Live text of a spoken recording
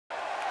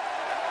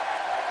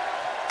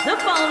The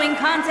following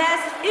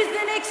contest is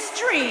an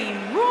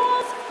Extreme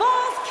Rules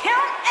Falls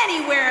Count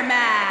Anywhere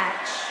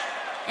match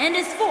and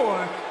is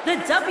for the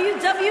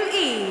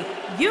WWE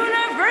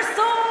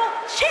Universal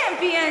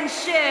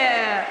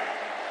Championship.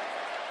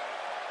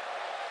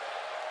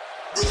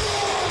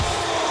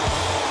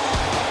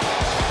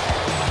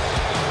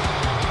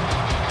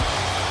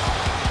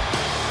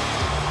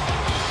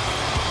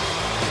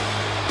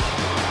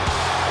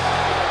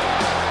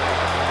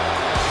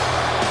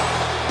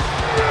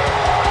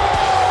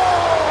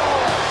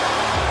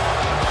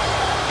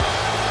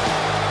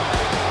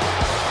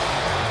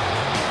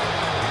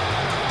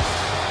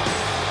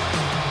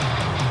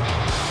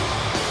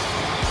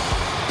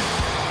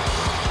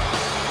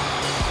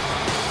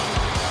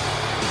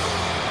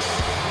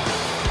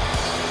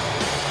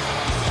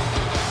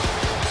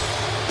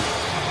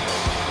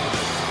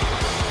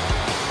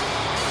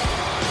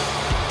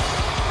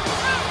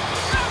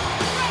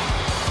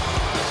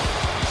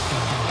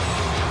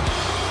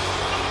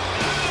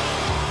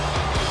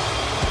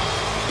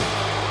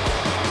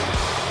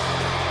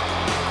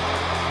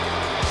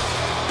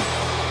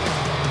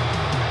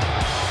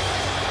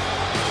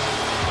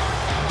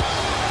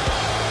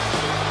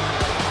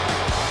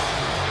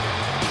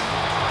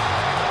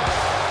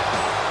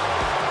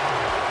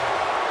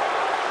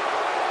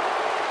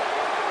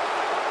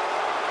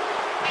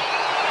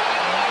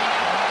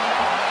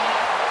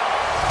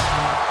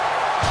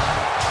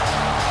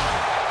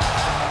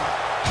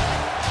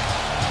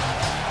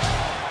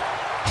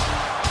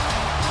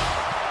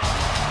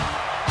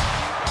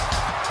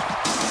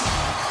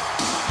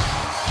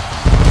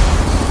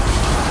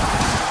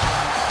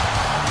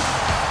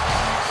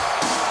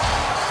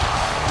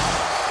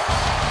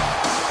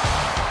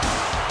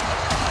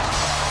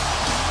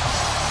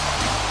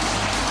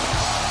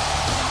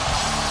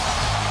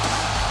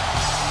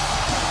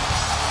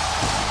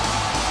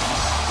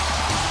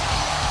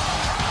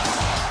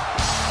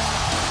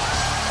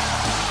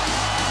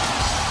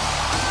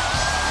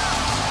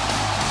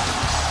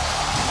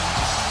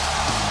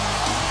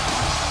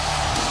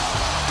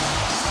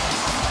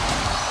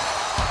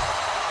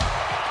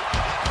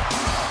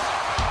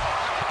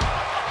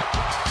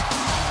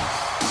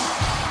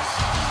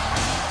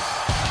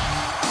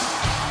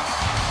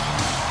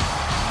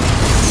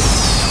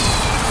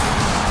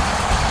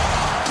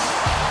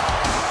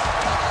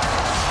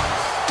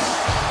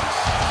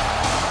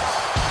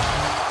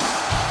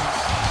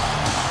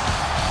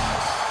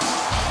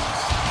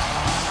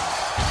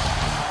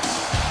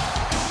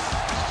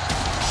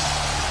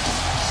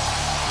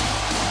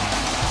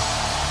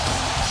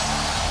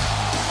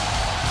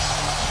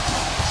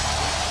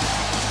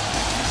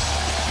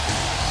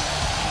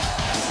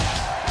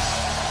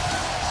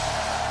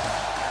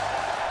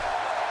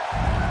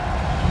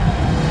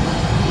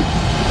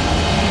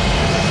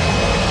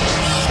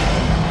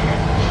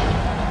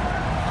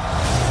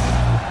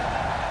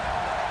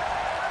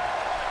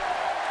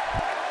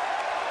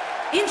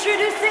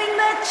 Introducing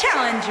the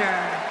challenger,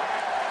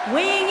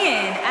 weighing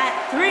in at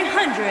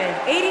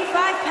 385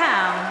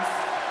 pounds,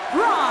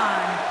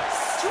 Braun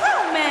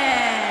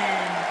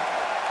Strowman.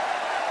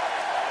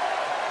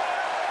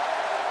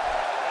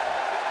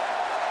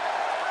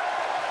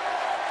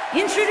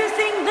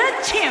 Introducing the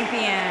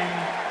champion,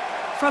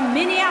 from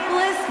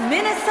Minneapolis,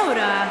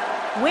 Minnesota,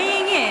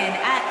 weighing in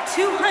at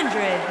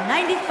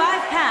 295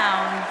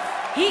 pounds,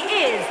 he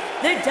is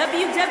the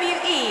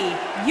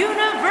WWE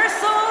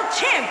Universal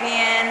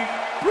Champion,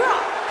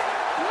 Brock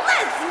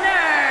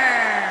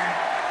Lesnar!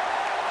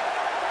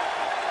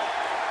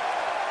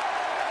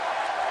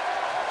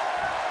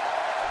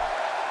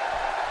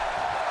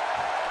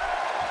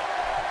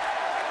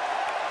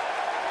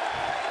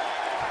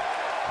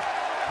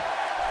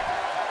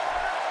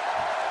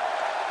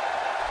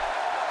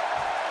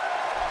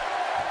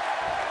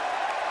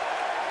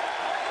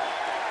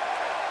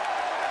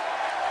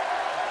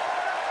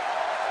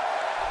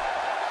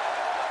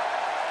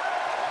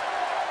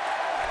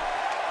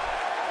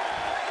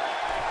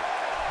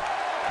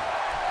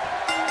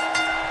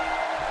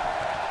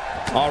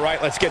 All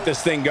right, let's get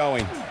this thing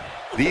going.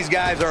 These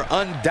guys are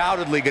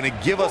undoubtedly going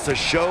to give us a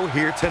show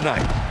here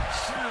tonight.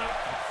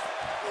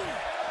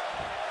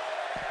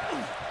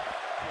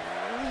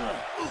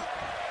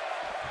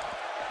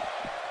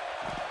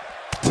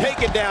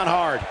 Take it down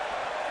hard.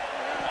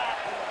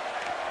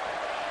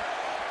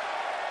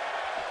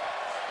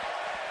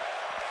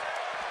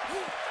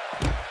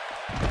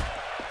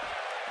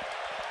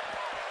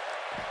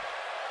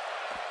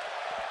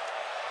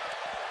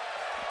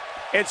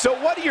 And so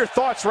what are your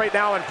thoughts right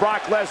now on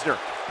Brock Lesnar?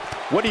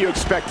 What do you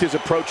expect his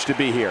approach to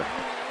be here?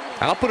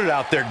 I'll put it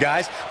out there,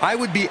 guys. I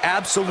would be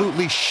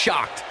absolutely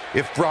shocked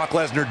if Brock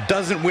Lesnar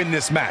doesn't win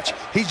this match.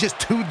 He's just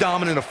too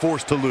dominant a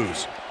force to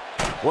lose.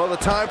 Well, the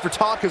time for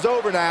talk is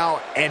over now,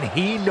 and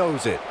he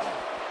knows it.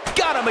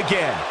 Got him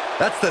again.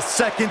 That's the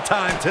second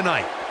time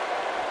tonight.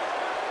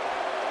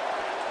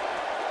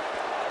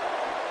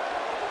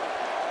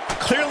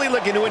 Clearly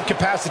looking to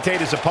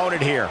incapacitate his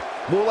opponent here.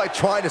 More like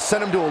trying to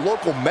send him to a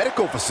local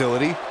medical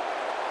facility.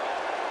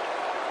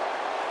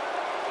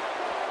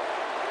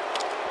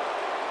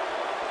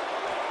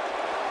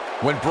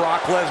 When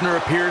Brock Lesnar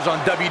appears on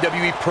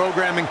WWE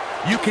programming,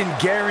 you can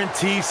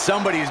guarantee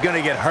somebody's going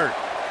to get hurt.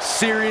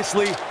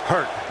 Seriously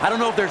hurt. I don't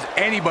know if there's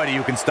anybody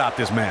who can stop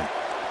this man.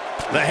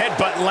 The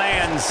headbutt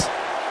lands.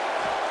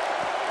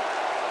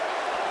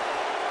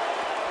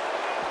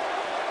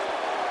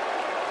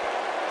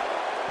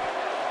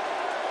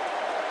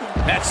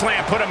 That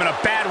slam put him in a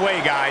bad way,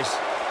 guys.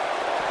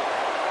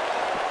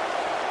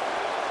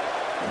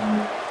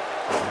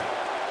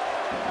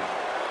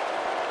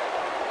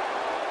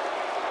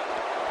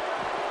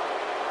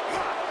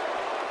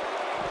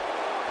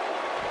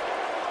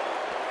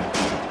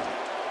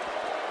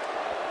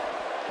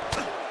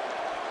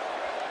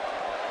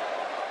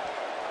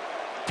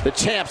 The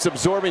champ's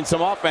absorbing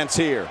some offense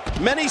here.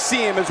 Many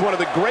see him as one of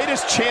the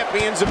greatest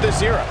champions of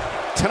this era.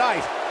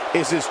 Tonight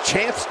is his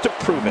chance to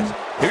prove it.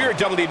 If you're a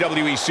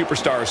WWE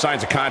superstar who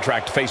signs a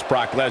contract to face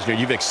Brock Lesnar,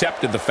 you've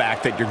accepted the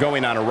fact that you're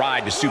going on a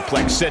ride to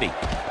Suplex City,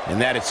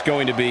 and that it's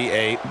going to be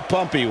a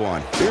bumpy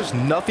one. There's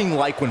nothing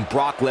like when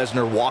Brock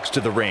Lesnar walks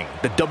to the ring.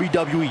 The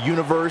WWE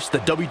Universe, the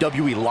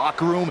WWE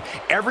locker room,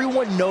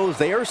 everyone knows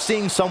they are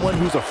seeing someone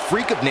who's a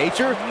freak of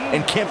nature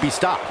and can't be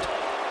stopped.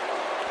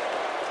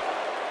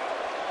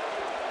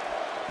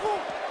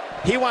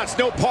 He wants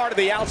no part of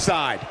the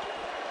outside.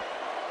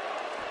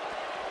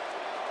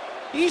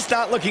 He's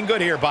not looking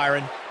good here,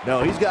 Byron.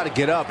 No, he's got to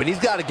get up, and he's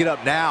got to get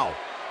up now.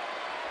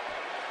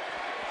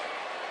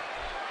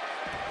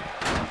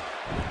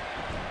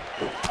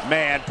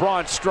 Man,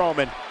 Braun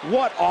Strowman,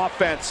 what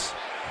offense.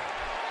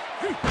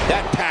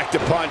 That packed a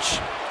punch.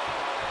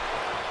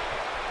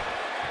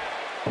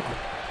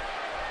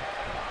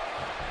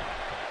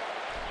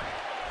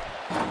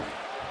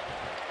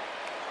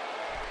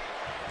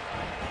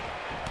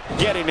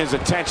 Getting his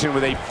attention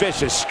with a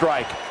vicious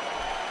strike.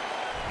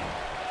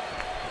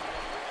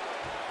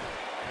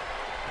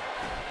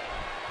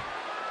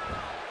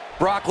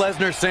 Brock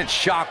Lesnar sent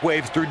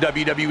shockwaves through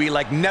WWE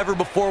like never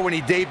before when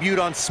he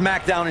debuted on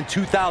SmackDown in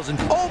 2000.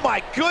 Oh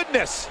my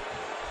goodness!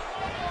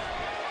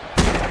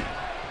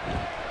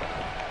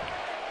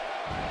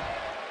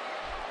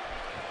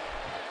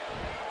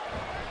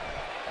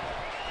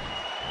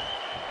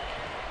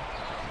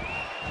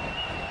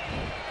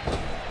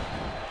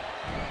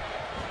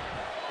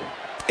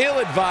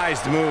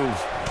 Ill-advised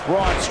move.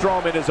 Braun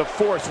Strowman is a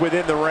force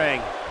within the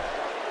ring.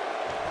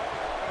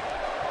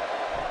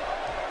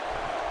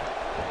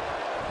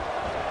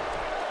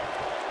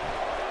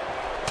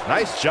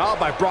 Nice job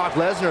by Brock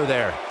Lesnar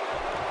there.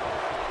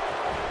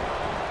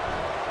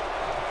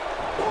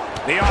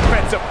 The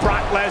offense of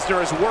Brock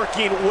Lesnar is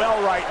working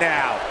well right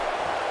now.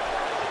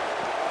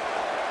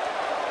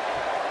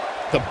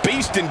 The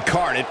Beast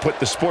incarnate put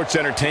the sports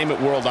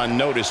entertainment world on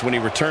notice when he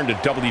returned to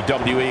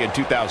WWE in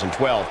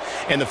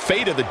 2012. And the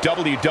fate of the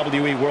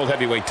WWE World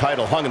Heavyweight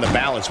title hung in the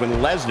balance when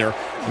Lesnar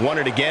won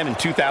it again in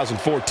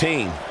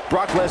 2014.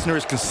 Brock Lesnar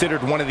is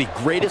considered one of the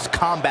greatest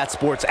combat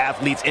sports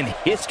athletes in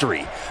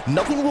history.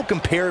 Nothing will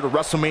compare to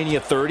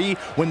WrestleMania 30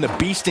 when the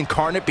Beast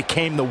incarnate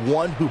became the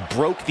one who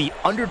broke the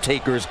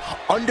Undertaker's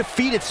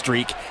undefeated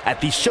streak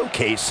at the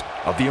Showcase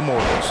of the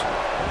Immortals.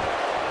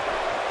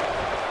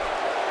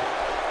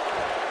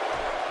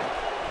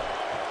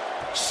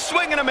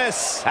 Swing and a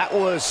miss. That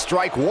was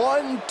strike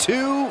 1,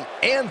 2,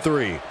 and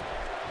 3.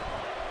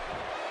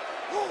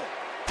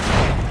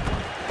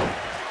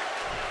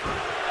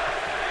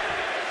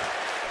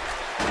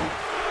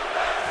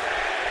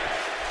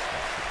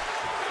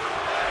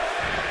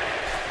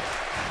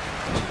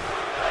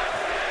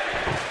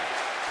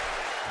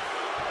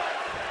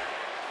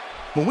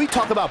 When we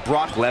talk about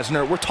Brock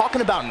Lesnar, we're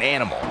talking about an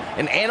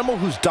animal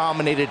who's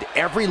dominated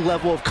every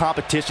level of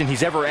competition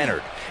he's ever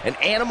entered, an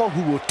animal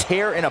who will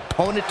tear an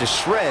opponent to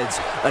shreds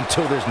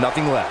until there's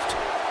nothing left.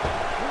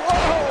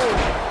 Whoa!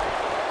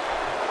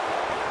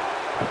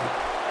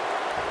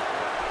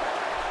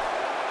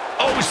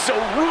 Oh, so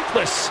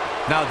ruthless.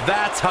 Now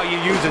that's how you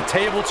use a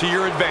table to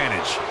your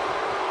advantage.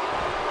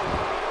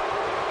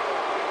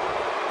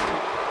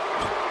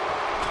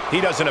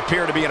 He doesn't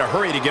appear to be in a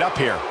hurry to get up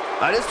here.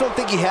 I just don't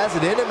think he has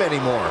it in him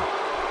anymore.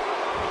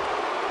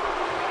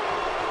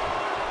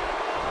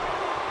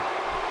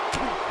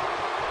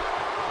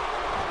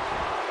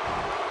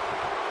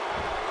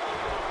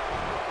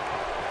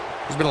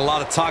 There's been a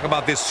lot of talk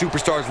about this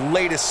superstar's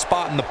latest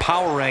spot in the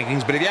power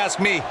rankings, but if you ask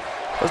me,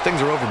 those things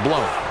are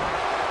overblown.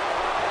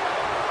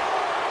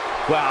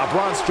 Wow,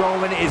 Braun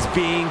Strowman is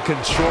being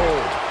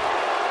controlled.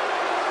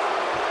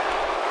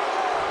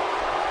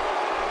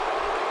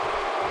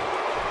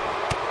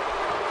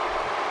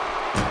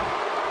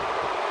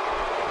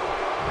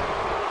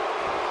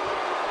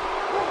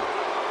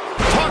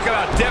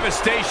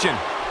 Devastation.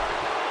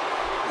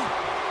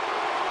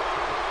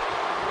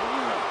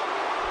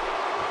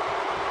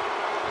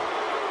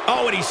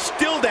 Oh, and he's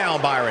still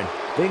down, Byron.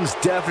 Things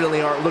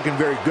definitely aren't looking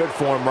very good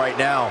for him right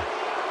now.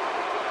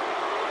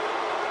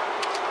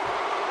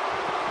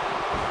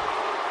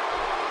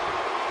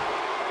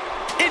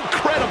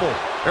 Incredible.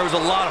 There was a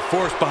lot of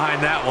force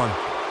behind that one.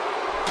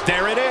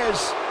 There it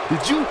is.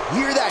 Did you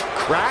hear that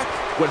crack?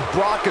 When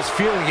Brock is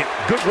feeling it,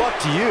 good luck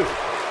to you.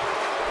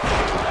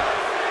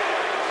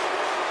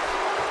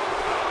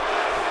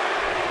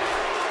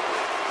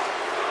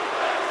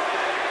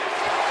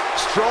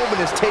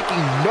 Strowman is taking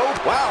no...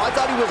 Wow, I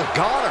thought he was a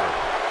goner.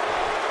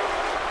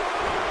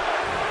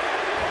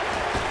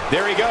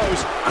 There he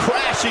goes,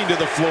 crashing to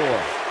the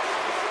floor.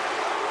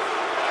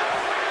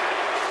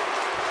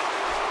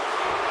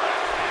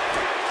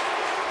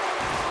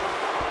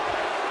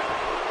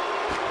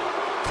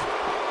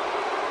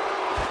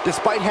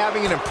 Despite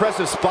having an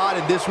impressive spot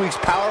in this week's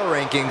power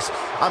rankings,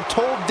 I'm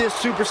told this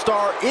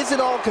superstar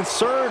isn't all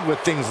concerned with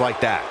things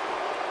like that.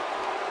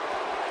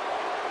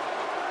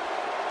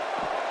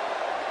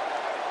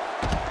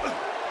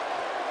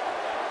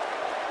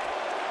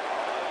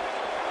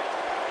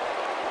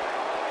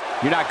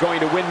 You're not going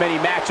to win many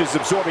matches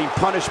absorbing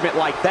punishment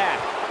like that.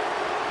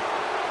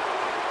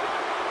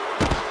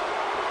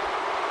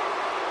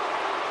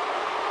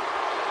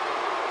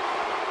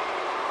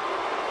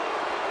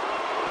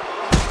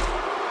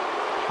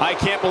 I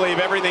can't believe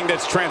everything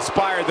that's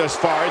transpired thus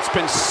far. It's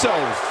been so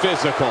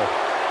physical.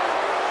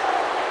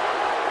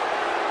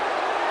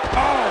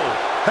 Oh,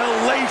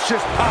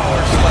 hellacious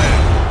power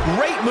slam.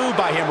 Great move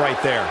by him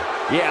right there.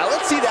 Yeah,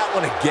 let's see that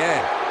one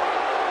again.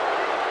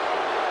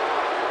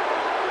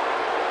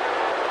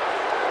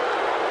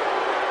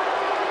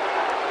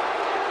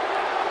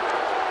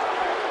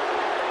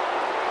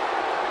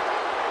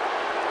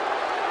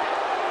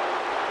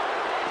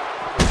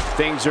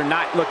 Things are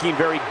not looking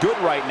very good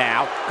right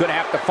now. Gonna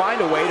have to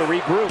find a way to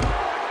regroup.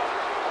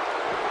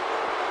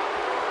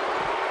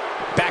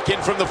 Back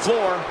in from the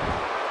floor.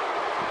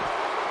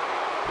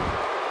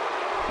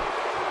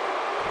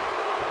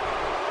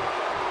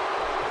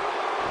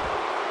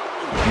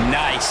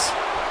 Nice.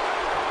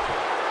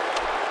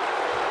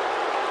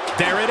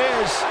 There it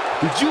is.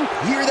 Did you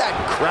hear that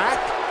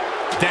crack?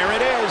 There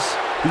it is.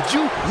 Did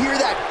you hear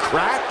that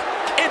crack?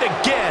 And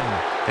again.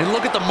 And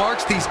look at the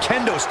marks these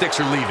kendo sticks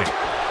are leaving.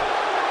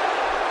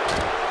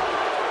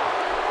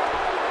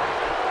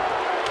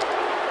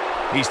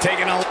 He's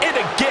taking a it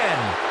again.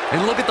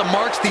 And look at the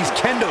marks these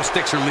kendo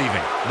sticks are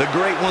leaving. The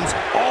great ones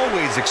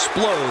always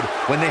explode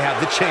when they have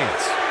the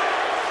chance.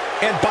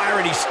 And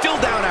Byron, he's still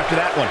down after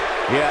that one.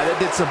 Yeah, that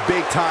did some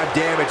big-time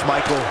damage,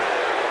 Michael.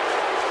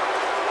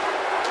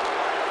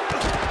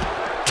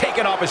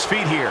 Taken off his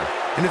feet here.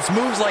 And it's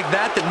moves like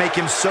that that make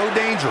him so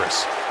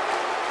dangerous.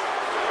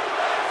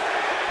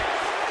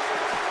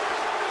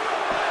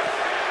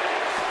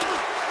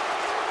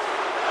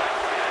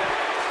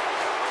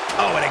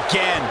 Oh, and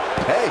again.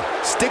 Hey,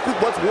 stick with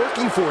what's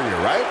working for you,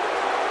 right?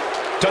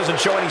 Doesn't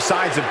show any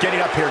signs of getting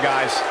up here,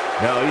 guys.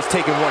 No, he's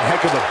taking one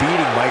heck of a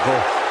beating, Michael.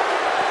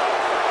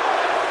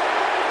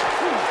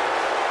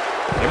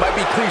 It might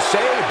be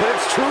cliche, but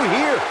it's true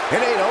here.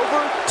 It ain't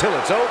over till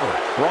it's over.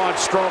 Braun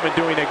Strowman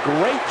doing a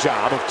great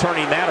job of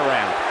turning that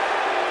around.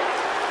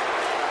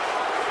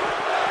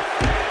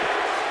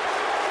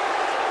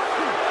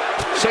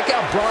 Check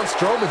out Braun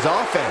Strowman's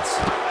offense.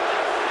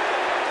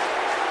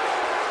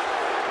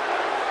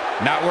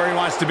 Not where he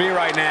wants to be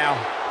right now.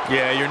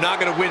 Yeah, you're not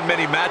going to win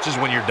many matches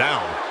when you're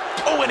down.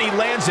 Oh, and he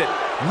lands it.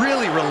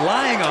 Really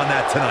relying on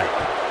that tonight.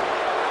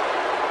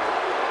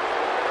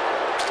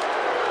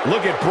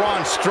 Look at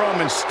Braun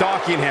Strowman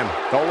stalking him.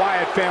 The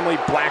Wyatt family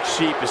black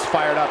sheep is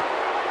fired up.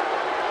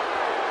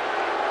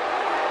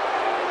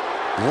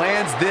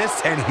 Lands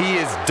this, and he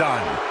is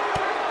done.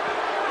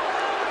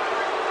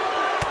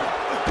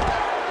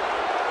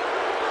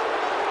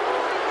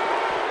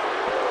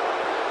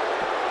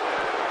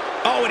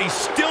 Oh, and he's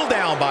still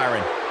down,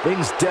 Byron.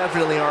 Things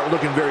definitely aren't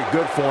looking very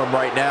good for him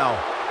right now.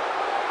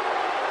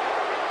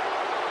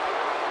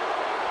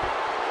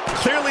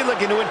 Clearly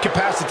looking to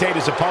incapacitate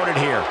his opponent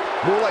here.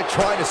 More like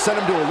trying to send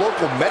him to a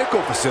local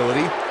medical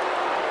facility.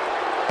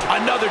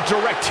 Another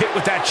direct hit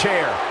with that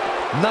chair.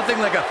 Nothing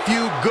like a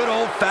few good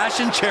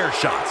old-fashioned chair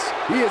shots.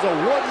 He is a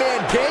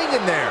one-man gang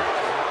in there.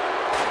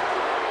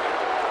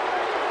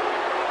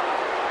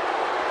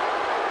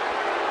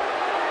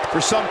 For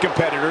some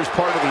competitors,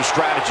 part of their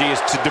strategy is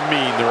to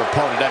demean their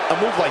opponent. A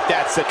move like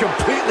that's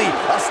Completely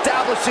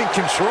establishing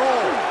control.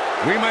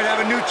 We might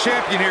have a new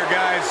champion here,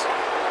 guys.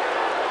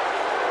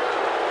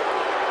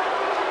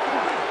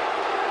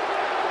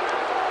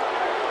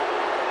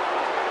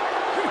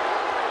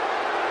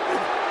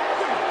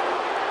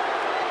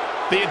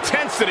 The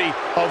intensity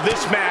of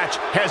this match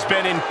has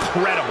been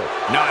incredible.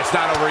 No, it's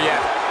not over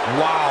yet.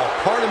 Wow,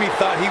 part of me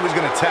thought he was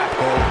going to tap,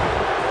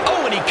 Cole.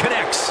 Oh, and he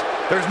connects.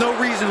 There's no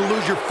reason to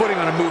lose your footing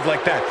on a move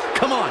like that.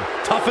 Come on,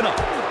 toughen up.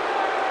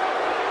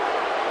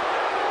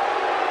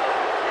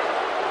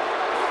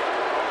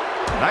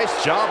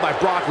 Nice job by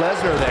Brock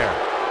Lesnar there.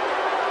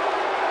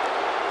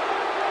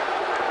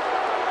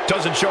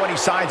 Doesn't show any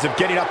signs of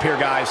getting up here,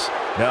 guys.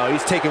 No,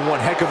 he's taking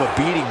one heck of a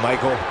beating,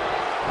 Michael.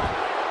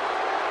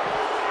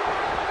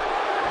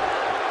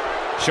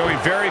 Showing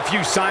very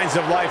few signs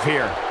of life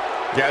here.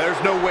 Yeah,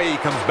 there's no way he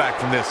comes back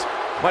from this.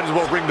 Might as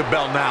well ring the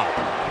bell now.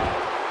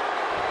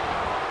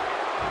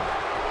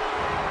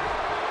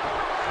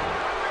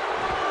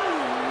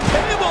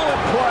 Table in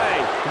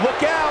play.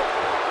 Look out.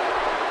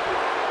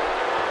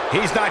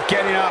 He's not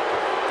getting up.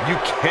 You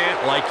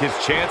can't like his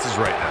chances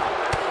right now.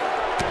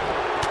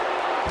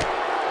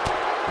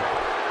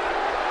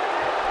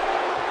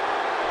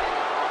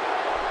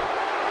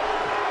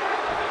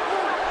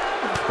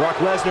 Brock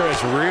Lesnar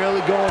is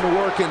really going to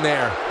work in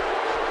there.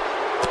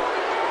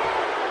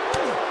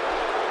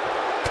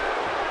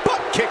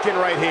 Butt kicking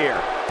right here.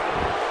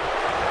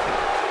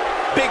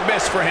 Big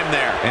miss for him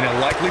there. And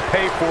he'll likely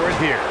pay for it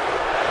here.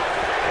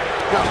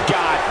 Oh,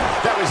 God.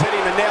 That was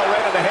hitting the nail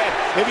right on the head.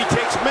 If he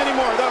takes many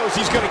more of those,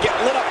 he's going to get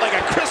lit up like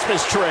a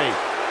Christmas tree.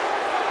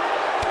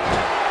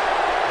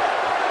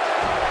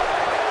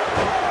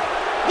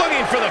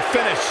 Looking for the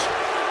finish.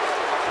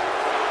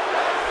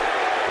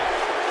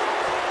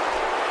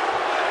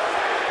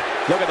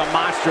 Look at the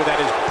monster that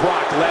is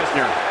Brock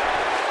Lesnar.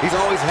 He's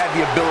always had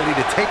the ability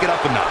to take it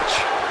up a notch.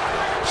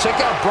 Check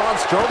out Braun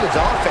Strowman's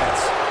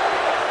offense.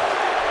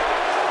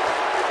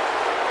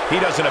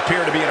 He doesn't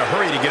appear to be in a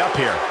hurry to get up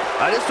here.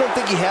 I just don't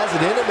think he has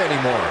it in him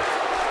anymore.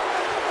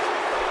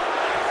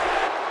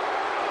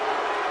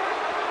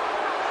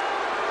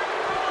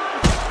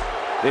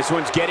 This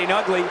one's getting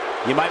ugly.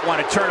 You might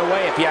want to turn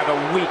away if you have a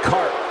weak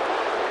heart.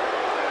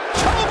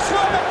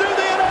 Chokeslam through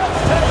the announce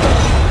table.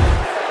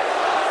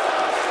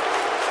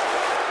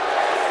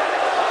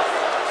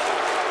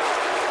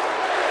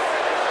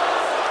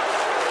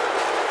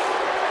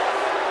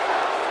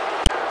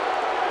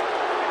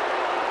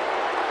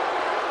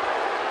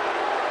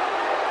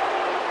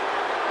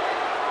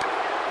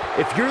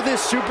 If you're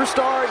this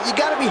superstar, you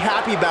got to be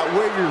happy about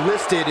where you're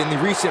listed in the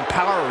recent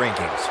power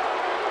rankings.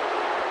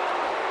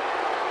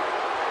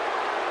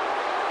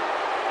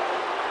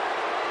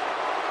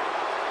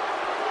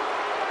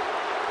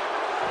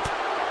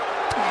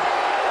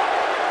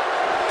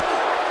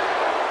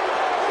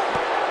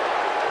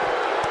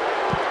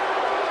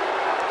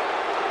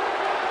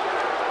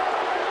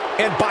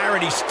 And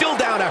Byron, he's still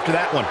down after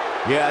that one.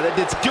 Yeah,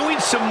 that's Doing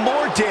some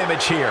more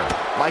damage here.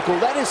 Michael,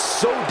 that is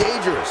so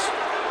dangerous.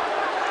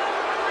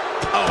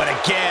 Oh, and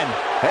again.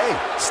 Hey,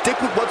 stick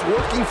with what's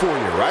working for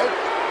you, right?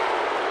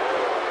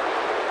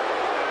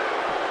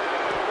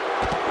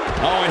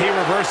 Oh, and he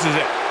reverses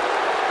it.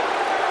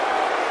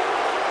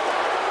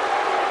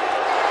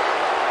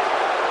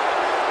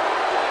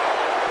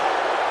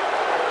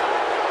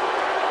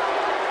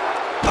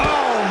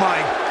 Oh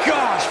my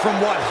gosh, from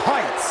what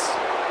heights?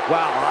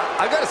 Wow,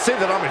 I got to say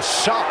that I'm in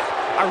shock.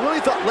 I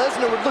really thought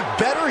Lesnar would look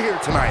better here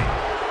tonight.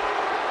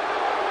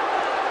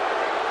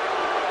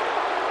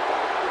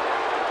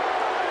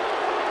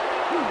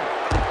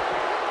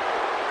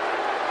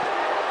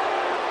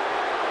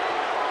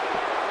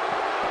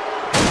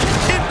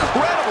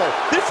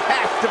 This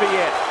has to be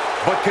it.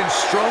 But can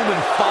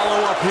Strowman follow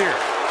up here?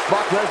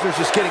 Brock Lesnar's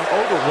just getting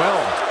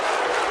overwhelmed.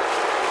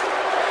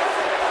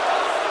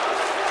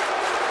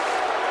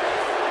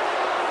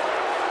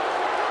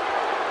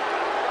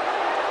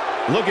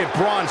 Look at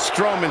Braun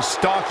Strowman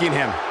stalking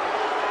him.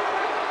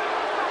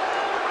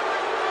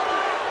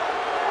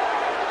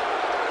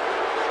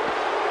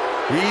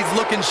 He's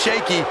looking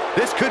shaky.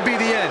 This could be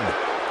the end.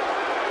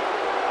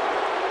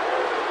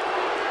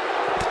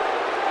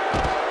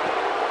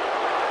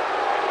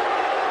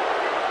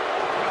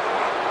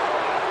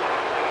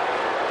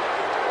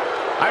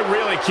 I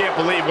really can't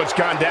believe what's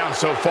gone down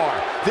so far.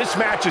 This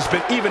match has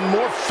been even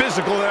more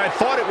physical than I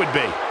thought it would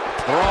be.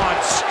 Braun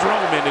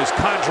Strowman is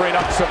conjuring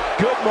up some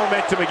good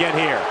momentum again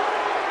here.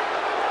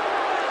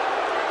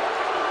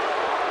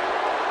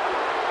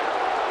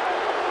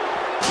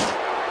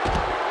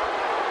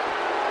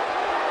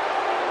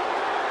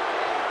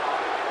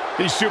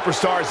 These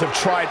superstars have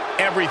tried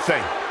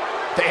everything.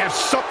 They have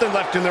something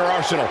left in their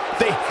arsenal.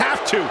 They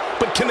have to,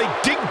 but can they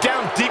dig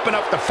down deep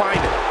enough to find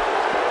it?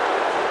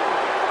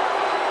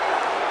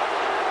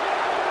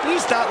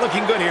 He's not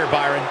looking good here,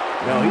 Byron.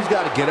 No, he's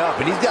got to get up,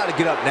 and he's got to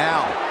get up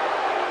now.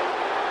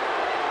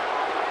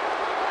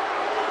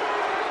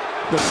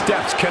 The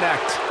steps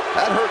connect.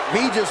 That hurt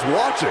me just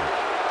watching.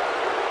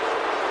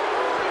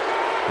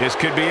 This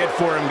could be it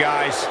for him,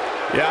 guys.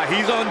 Yeah,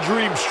 he's on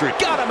Dream Street.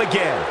 Got him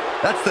again.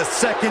 That's the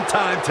second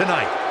time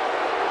tonight.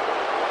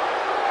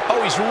 Oh,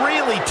 he's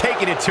really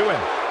taking it to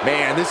him.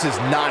 Man, this is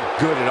not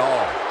good at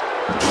all.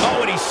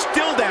 Oh, and he's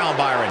still down,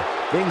 Byron.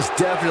 Things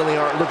definitely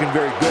aren't looking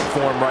very good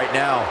for him right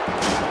now.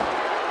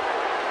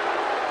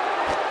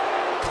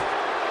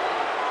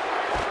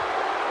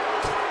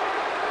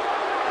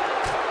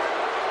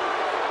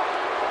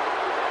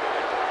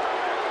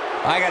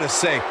 I gotta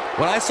say,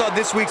 when I saw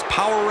this week's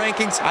power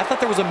rankings, I thought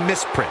there was a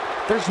misprint.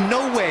 There's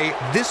no way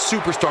this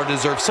superstar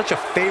deserves such a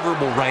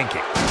favorable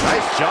ranking.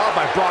 Nice job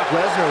by Brock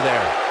Lesnar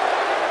there.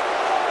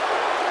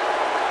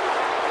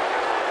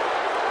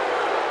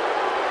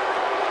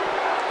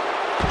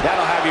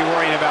 That'll have you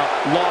worrying about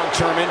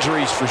long-term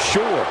injuries for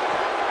sure.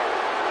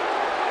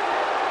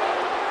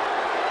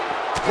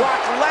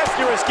 Brock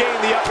Lesnar has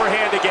gained the upper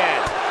hand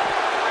again.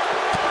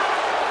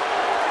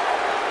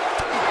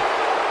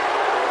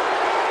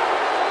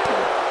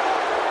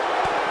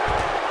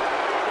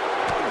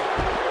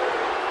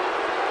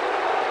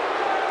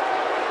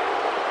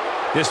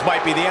 This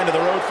might be the end of the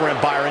road for him,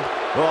 Byron.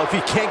 Well, if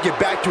he can't get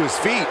back to his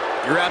feet,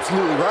 you're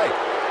absolutely right.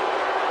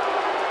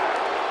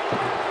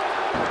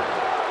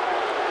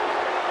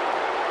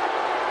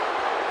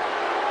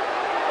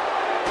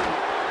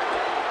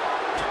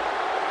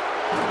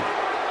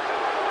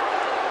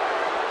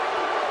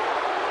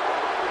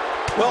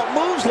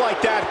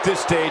 like that at this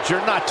stage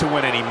are not to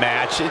win any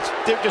match.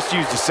 They're just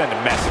used to send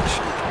a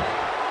message.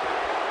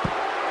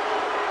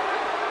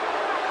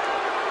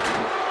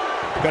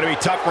 Going to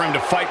be tough for him to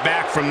fight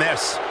back from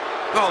this.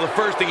 Oh, the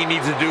first thing he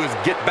needs to do is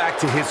get back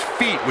to his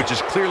feet, which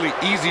is clearly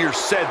easier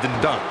said than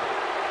done.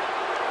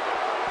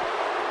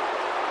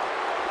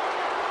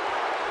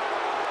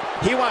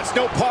 He wants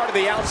no part of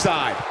the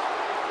outside.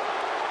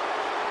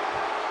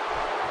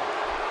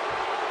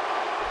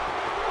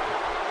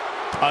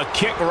 A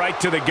kick right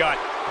to the gut.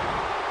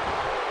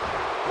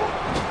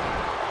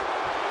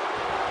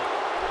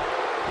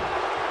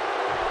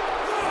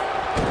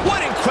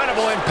 What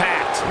incredible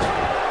impact.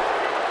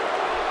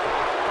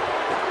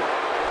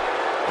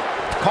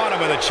 Caught him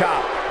with a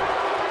chop.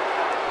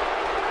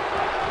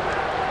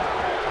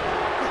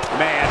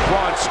 Man,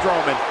 Braun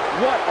Strowman,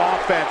 what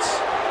offense.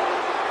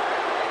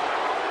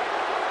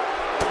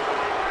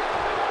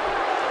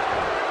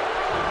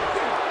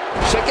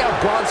 Check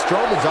out Braun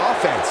Strowman's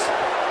offense.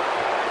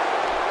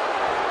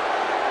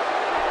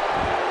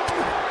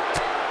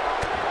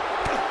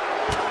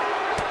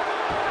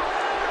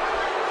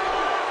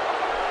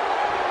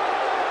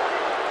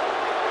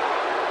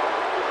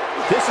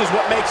 This is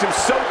what makes him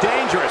so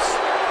dangerous.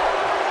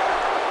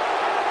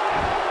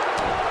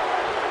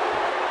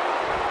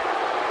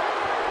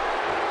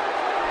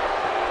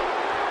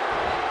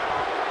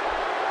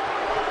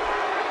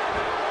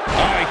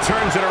 Oh, he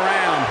turns it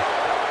around.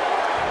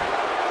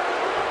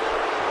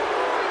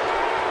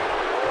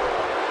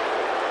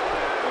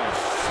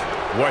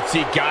 What's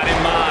he got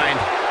in mind?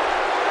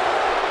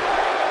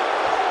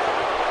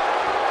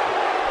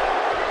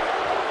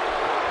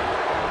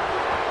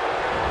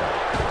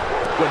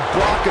 When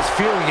Brock is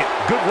feeling it,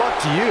 good luck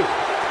to you.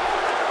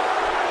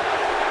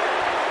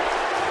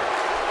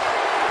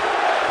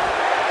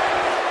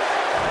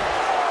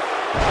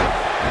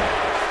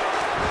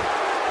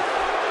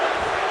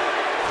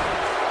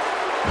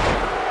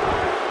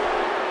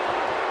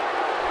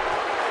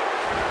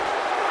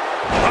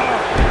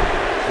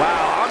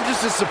 Wow, I'm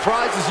just as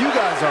surprised as you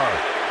guys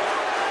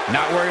are.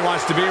 Not where he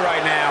wants to be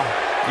right now.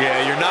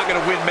 Yeah, you're not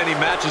going to win many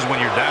matches when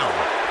you're down.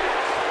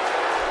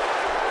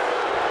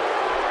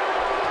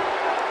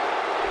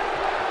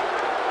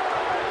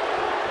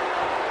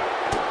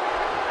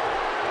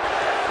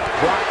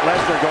 Brock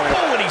Lesnar going,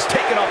 oh, and he's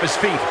taken off his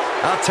feet.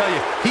 I'll tell you,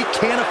 he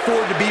can't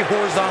afford to be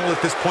horizontal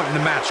at this point in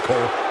the match,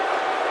 Cole.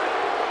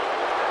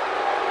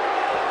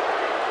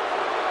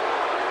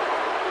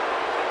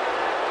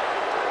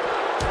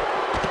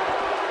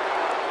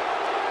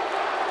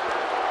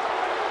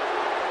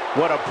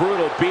 What a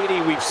brutal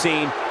beating we've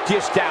seen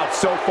dished out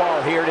so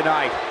far here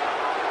tonight.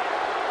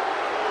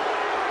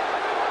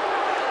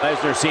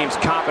 Lesnar seems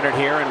confident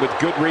here, and with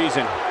good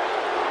reason.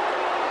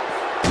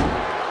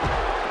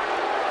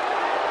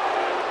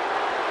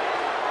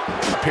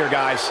 Up here,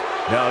 guys.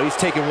 No, he's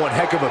taking one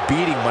heck of a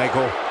beating,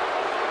 Michael.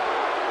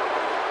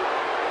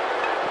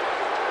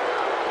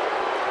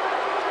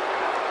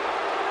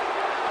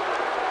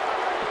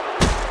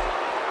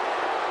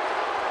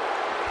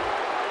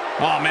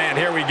 Oh, man,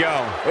 here we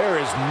go. There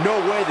is no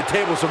way the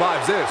table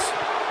survives this.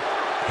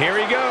 Here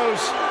he goes.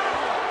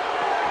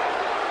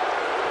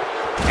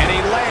 And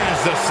he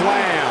lands the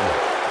slam.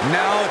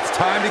 Now it's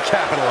time to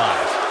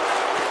capitalize.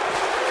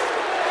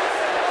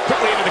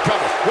 Quickly into the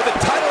cover with the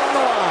title on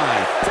the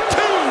line. 2.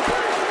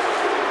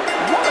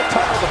 What a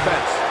title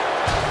defense.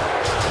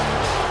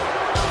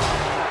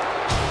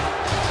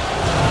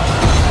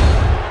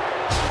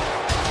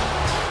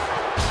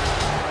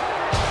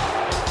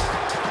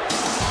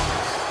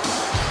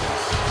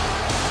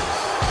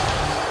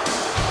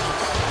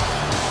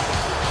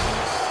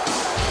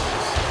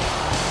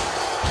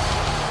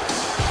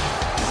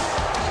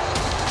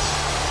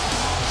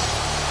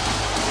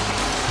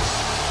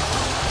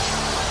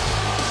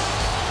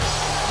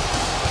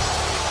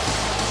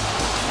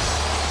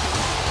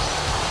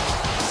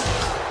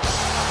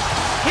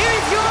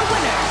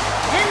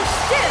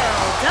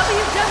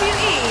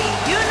 WWE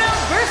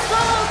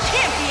Universal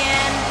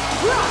Champion,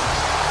 Brock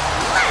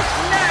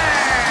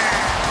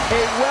Lesnar.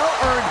 A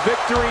well-earned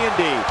victory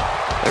indeed.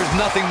 There's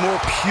nothing more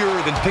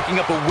pure than picking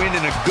up a win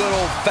in a good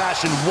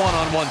old-fashioned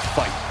one-on-one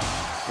fight.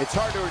 It's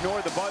hard to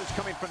ignore the buzz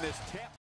coming from this tip.